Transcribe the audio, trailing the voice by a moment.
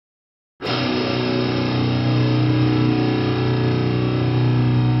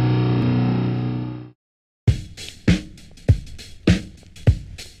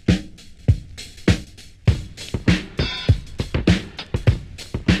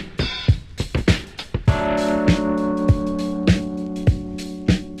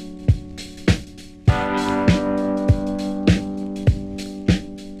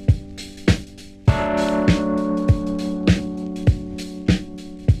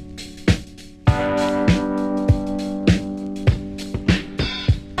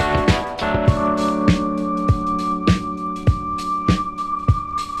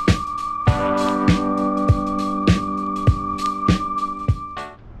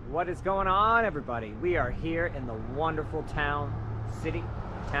What is going on, everybody? We are here in the wonderful township,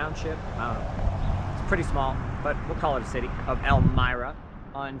 I don't know, it's pretty small, but we'll call it a city, of Elmira,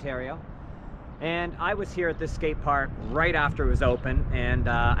 Ontario. And I was here at this skate park right after it was open, and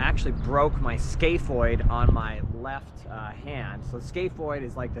I actually broke my scaphoid on my left hand. So scaphoid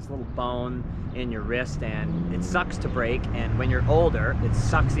is like this little bone in your wrist, and it sucks to break, and when you're older it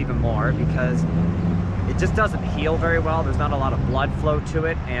sucks even more because it just doesn't heal very well. There's not a lot of blood flow to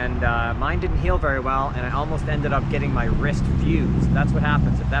it, and mine didn't heal very well, and I almost ended up getting my wrist fused. That's what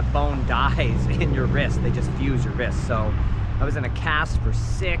happens if that bone dies in your wrist. They just fuse your wrist. So I was in a cast for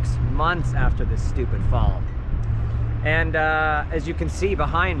 6 months after this stupid fall. And as you can see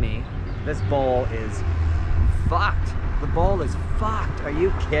behind me, this bowl is fucked. The bowl is fucked. Are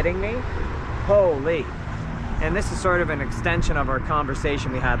you kidding me? Holy. And this is sort of an extension of our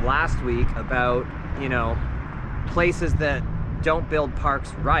conversation we had last week about, you know, places that don't build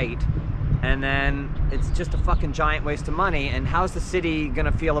parks right, and then it's just a fucking giant waste of money. And how's the city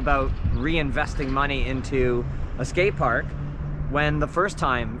gonna feel about reinvesting money into a skate park when the first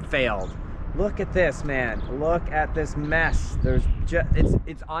time failed? Look at this, man. Look at this mess. There's just,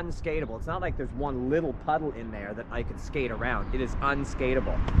 it's unskateable. It's not like there's one little puddle in there that I could skate around. It is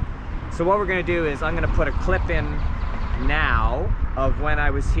unskateable. So what we're gonna do is I'm gonna put a clip in now of when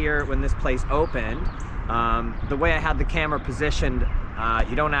I was here when this place opened. The way I had the camera positioned,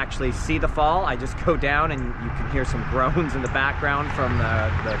 you don't actually see the fall. I just go down and you can hear some groans in the background from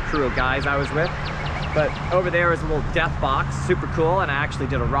the crew of guys I was with. But over there is a little death box, super cool, and I actually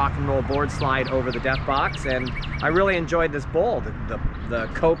did a rock and roll board slide over the death box, and I really enjoyed this bowl. The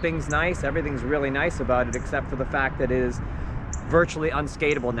coping's nice, everything's really nice about it, except for the fact that it is virtually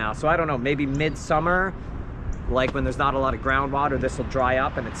unskateable now. So I don't know, maybe midsummer, like when there's not a lot of groundwater, this will dry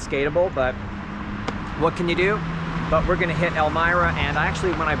up and it's skatable, but what can you do? But we're gonna hit Elmira, and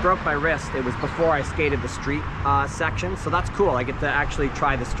actually when I broke my wrist, it was before I skated the street section, so that's cool. I get to actually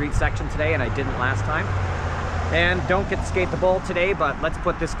try the street section today, and I didn't last time. And don't get to skate the bowl today, but let's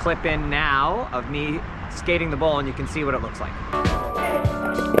put this clip in now of me skating the bowl, and you can see what it looks like.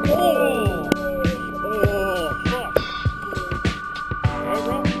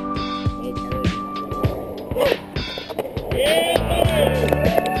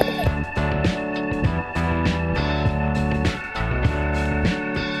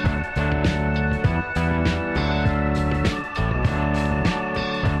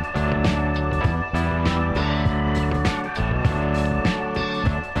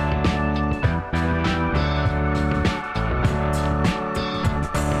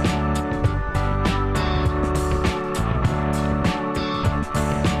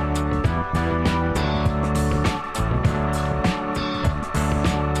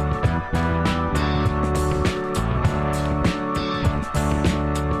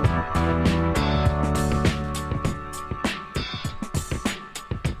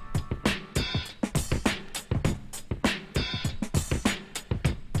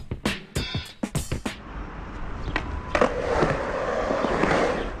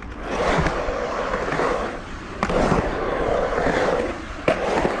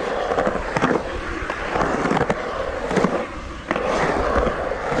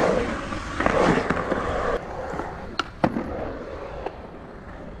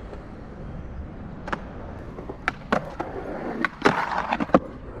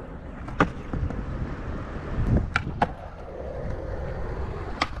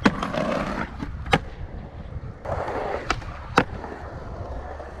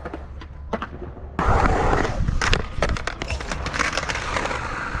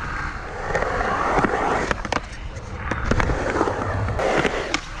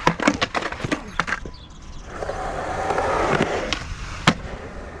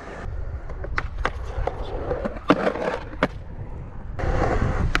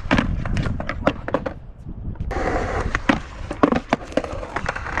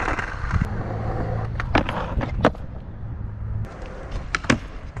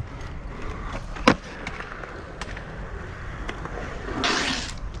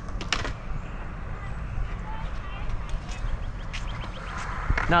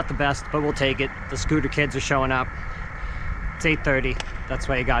 Not the best, but we'll take it. The scooter kids are showing up. It's 8:30. That's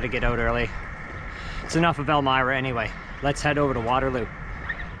why you got to get out early. It's enough of Elmira anyway. Let's head over to Waterloo.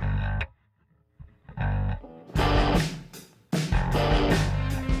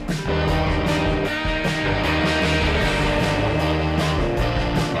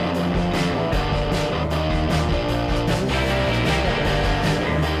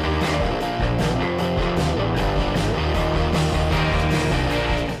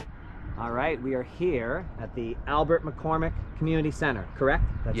 right, we are here at the Albert McCormick Community Center, correct?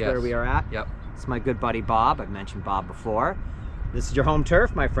 That's Yes. where we are at? Yep. It's my good buddy Bob. I've mentioned Bob before. This is your home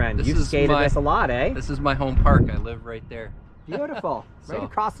turf, my friend. This You've is skated this a lot, eh? This is my home park. I live right there. Beautiful. Right So,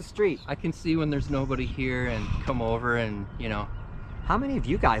 across the street. I can see when there's nobody here and come over and, you know. How many of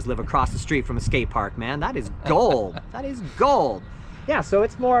you guys live across the street from a skate park, man? That is gold. That is gold. Yeah, so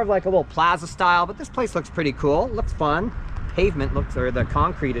it's more of like a little plaza style, but this place looks pretty cool. Looks fun. Pavement looks, or the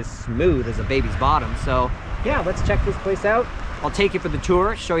concrete is smooth as a baby's bottom. So yeah, let's check this place out. I'll take you for the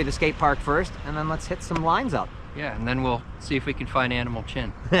tour, show you the skate park first, and then let's hit some lines up. Yeah, and then we'll see if we can find Animal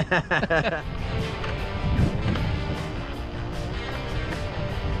Chin.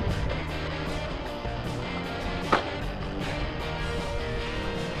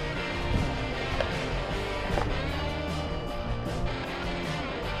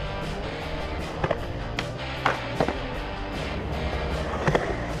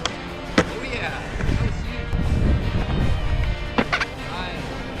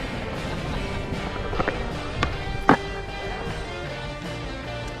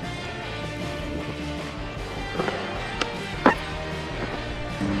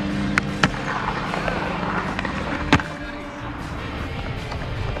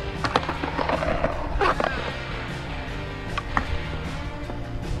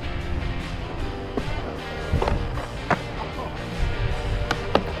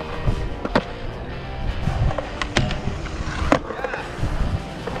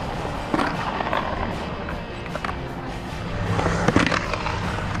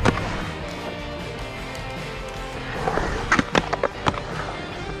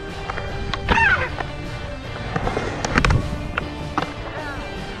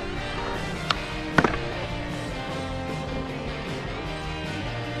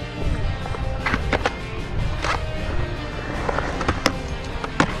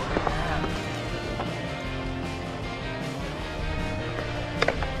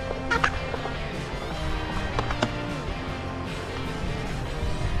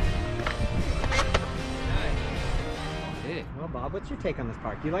 Well, Bob, what's your take on this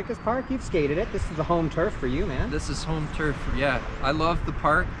park? You like this park? You've skated it. This is the home turf for you, man. This is home turf. Yeah, I love the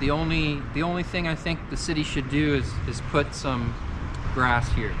park. The only thing I think the city should do is put some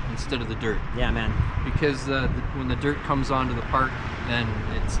grass here instead of the dirt. Yeah, man. Because when the dirt comes onto the park, then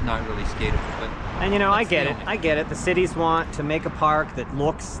it's not really skatable. But and you know, I get it. I get it. The cities want to make a park that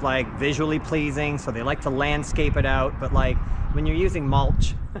looks like visually pleasing, so they like to landscape it out. But like when you're using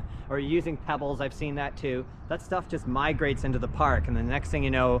mulch or you're using pebbles, I've seen that too. That stuff just migrates into the park, and the next thing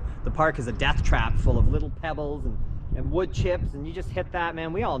you know, the park is a death trap full of little pebbles and wood chips, and you just hit that,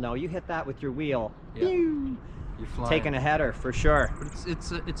 man. We all know you hit that with your wheel. Yeah. You're flying. Taking a header for sure. But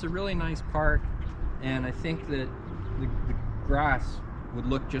it's a really nice park, and I think that the grass would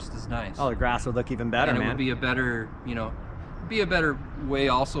look just as nice. Oh, the grass would look even better, and man. It would be a better, you know, be a better way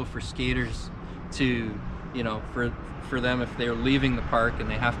also for skaters to, you know, for them if they're leaving the park and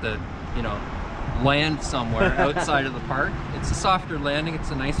they have to, you know, land somewhere outside of the park. It's a softer landing. It's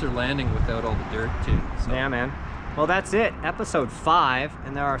a nicer landing without all the dirt too. So. Yeah, man. Well, that's it. Episode 5,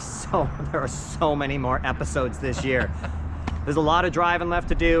 and there are so many more episodes this year. There's a lot of driving left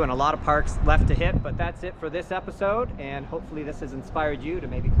to do and a lot of parks left to hit, but that's it for this episode, and hopefully this has inspired you to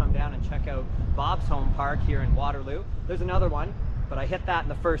maybe come down and check out Bob's home park here in Waterloo. There's another one, but I hit that in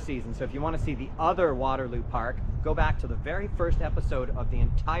the first season, so if you want to see the other Waterloo park, go back to the very first episode of the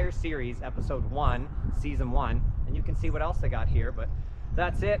entire series, episode 1, season 1, and you can see what else I got here. But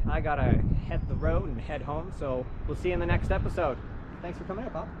that's it. I gotta head the road and head home, so we'll see you in the next episode. Thanks for coming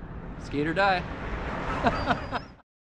out, Bob. Skate or die.